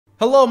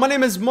Hello, my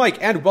name is Mike,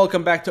 and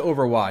welcome back to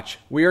Overwatch.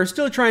 We are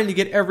still trying to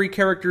get every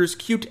character's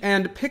cute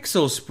and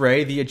pixel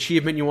spray, the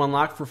achievement you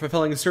unlock for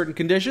fulfilling certain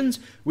conditions.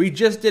 We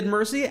just did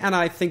Mercy, and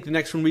I think the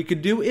next one we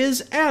could do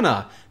is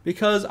Anna,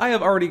 because I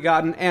have already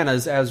gotten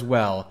Anna's as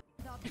well.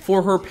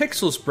 For her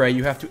pixel spray,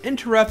 you have to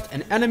interrupt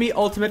an enemy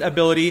ultimate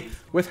ability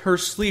with her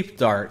sleep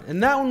dart,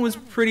 and that one was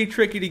pretty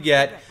tricky to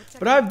get,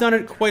 but I've done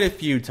it quite a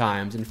few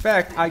times. In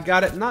fact, I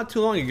got it not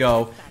too long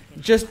ago,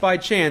 just by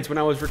chance when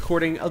I was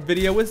recording a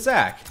video with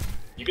Zach.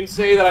 You can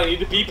say that I need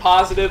to be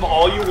positive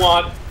all you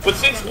want, but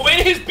since when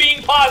has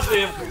being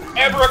positive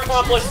ever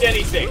accomplished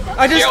anything?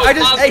 I was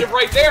positive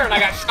right there, and I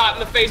got shot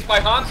in the face by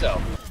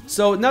Hanzo.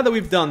 So now that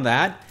we've done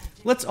that,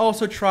 let's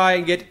also try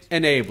and get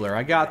Enabler.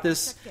 I got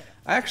this.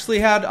 I actually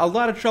had a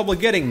lot of trouble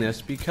getting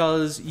this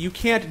because you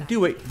can't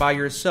do it by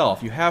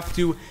yourself. You have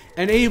to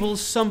enable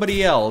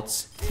somebody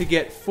else to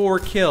get 4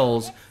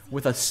 kills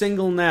with a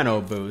single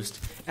nano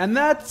boost, and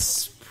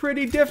that's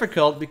pretty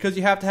difficult because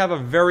you have to have a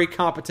very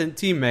competent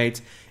teammate,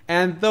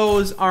 and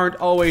those aren't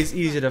always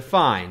easy to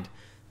find.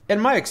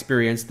 In my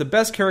experience, the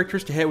best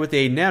characters to hit with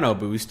a nano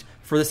boost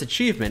for this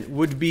achievement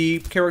would be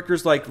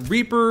characters like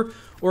Reaper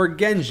or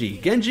Genji.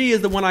 Genji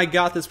is the one I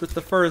got this with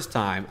the first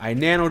time. I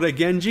nanoed a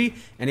Genji,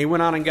 and he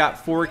went on and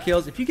got 4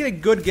 kills. If you get a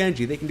good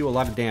Genji, they can do a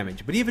lot of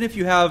damage. But even if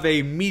you have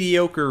a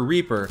mediocre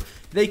Reaper,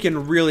 they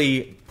can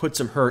really put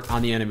some hurt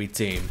on the enemy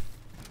team.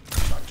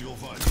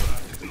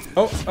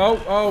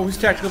 Oh, who's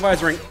tactical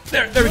visoring?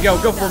 There we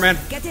go. Go for it, man.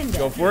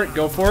 Go for it,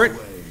 go for it.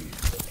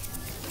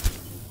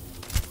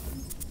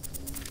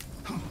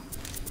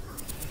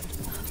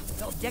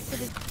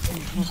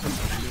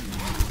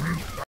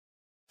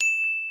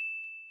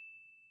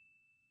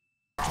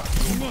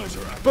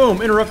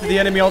 Boom! Interrupted the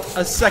enemy ult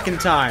a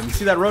second time.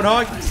 See that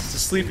Roadhog? It's a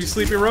sleepy,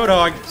 sleepy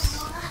Roadhog.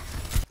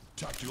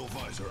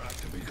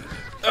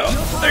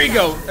 Oh, there you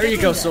go. There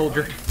you go,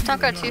 soldier.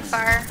 Don't go too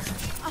far.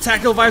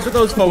 Tactical vibes with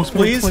those folks,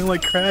 please. Playing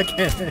like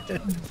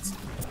crackheads.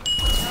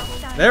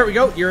 There we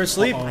go. You're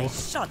asleep.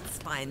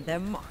 I'm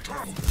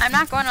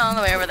not going all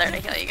the way over there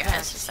to kill you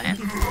guys. Just saying.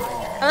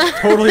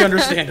 Totally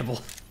understandable.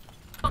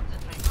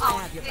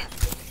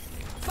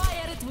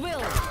 Fire at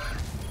will.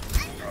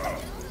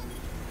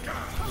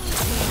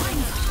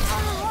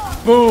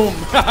 Boom!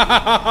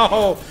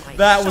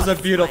 That was a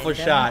beautiful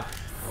shot.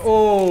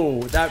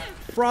 Oh, that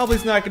probably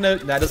is not gonna.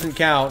 That doesn't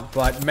count.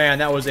 But man,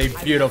 that was a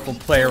beautiful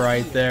play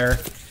right there.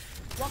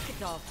 Walk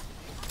it off.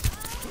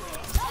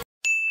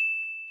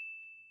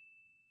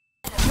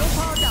 You're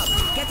powered up.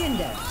 Get in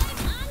there.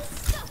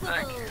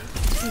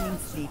 Feeling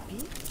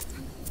sleepy?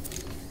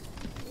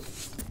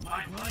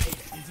 My body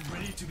is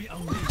ready to be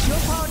unleashed. You're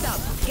powered up.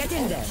 Get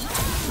in there.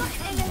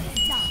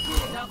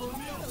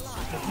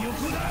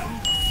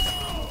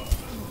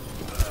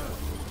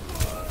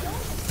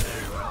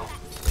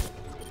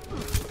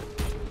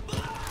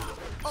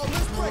 Oh,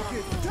 let's break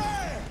it.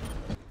 Damn!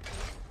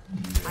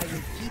 I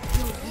will keep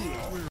you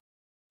here.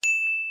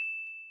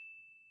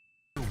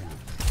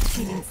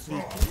 Feeling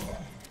sleepy?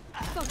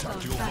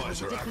 Tactical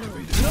visor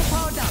activated. You're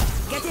powered up.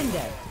 Get in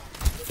there.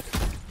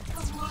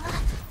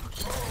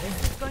 This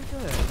is going to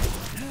hurt.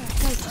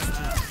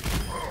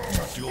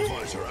 Tactical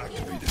visor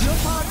activated. You're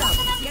powered up.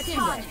 Get in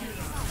there.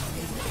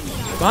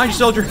 Behind you,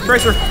 soldier.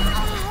 Tracer.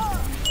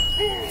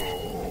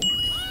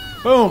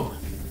 Boom.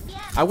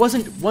 I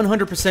wasn't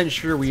 100%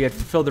 sure we had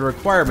fulfilled the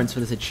requirements for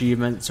this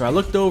achievement, so I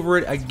looked over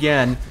it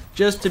again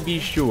just to be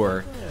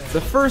sure. The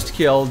first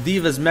kill,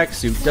 Diva's mech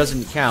suit,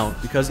 doesn't count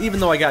because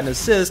even though I got an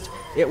assist,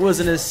 it was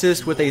an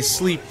assist with a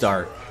sleep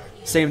dart.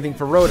 Same thing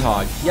for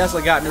Roadhog. Yes,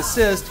 I got an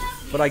assist,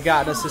 but I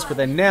got an assist with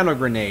a nano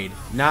grenade,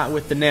 not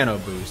with the nano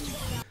boost.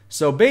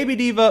 So Baby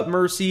Diva,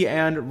 Mercy,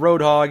 and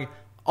Roadhog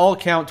all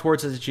count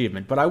towards this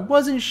achievement, but I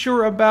wasn't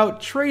sure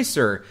about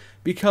Tracer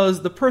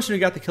because the person who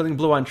got the killing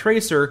blow on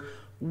Tracer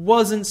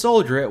wasn't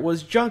Soldier, it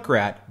was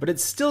Junkrat, but it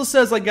still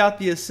says I got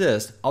the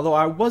assist, although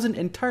I wasn't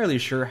entirely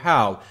sure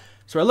how.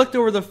 So I looked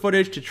over the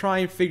footage to try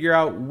and figure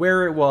out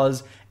where it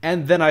was,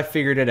 and then I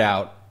figured it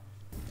out.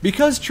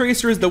 Because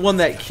Tracer is the one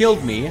that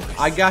killed me,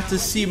 I got to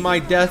see my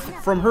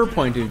death from her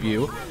point of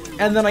view,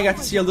 and then I got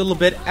to see a little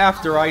bit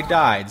after I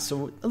died,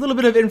 so a little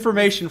bit of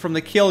information from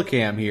the kill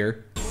cam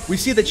here. We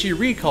see that she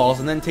recalls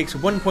and then takes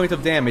 1 point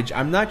of damage.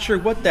 I'm not sure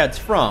what that's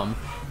from,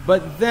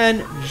 but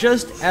then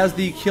just as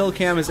the kill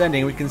cam is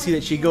ending, we can see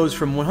that she goes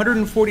from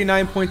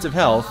 149 points of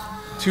health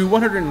to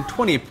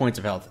 120 points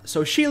of health.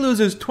 So she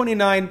loses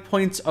 29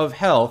 points of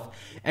health,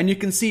 and you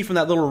can see from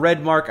that little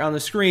red mark on the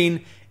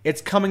screen,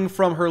 it's coming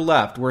from her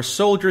left, where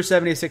Soldier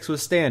 76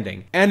 was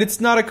standing. And it's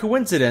not a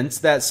coincidence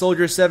that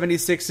Soldier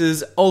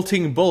 76's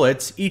ulting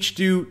bullets each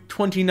do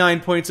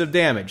 29 points of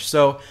damage.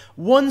 So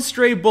one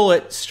stray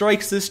bullet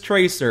strikes this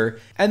Tracer,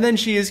 and then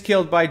she is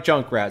killed by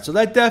Junkrat. So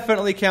that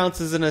definitely counts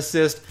as an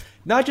assist,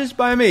 not just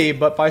by me,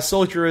 but by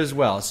Soldier as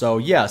well. So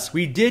yes,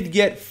 we did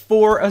get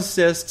 4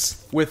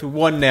 assists with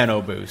 1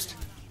 nano boost.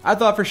 I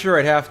thought for sure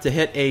I'd have to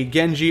hit a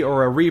Genji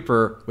or a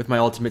Reaper with my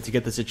ultimate to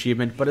get this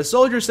achievement, but a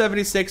Soldier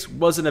 76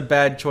 wasn't a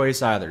bad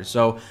choice either.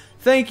 So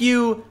thank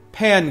you,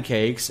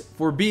 Pancakes,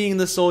 for being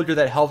the soldier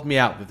that helped me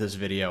out with this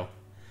video.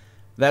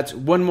 That's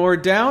one more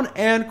down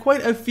and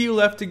quite a few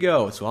left to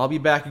go, so I'll be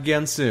back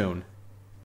again soon.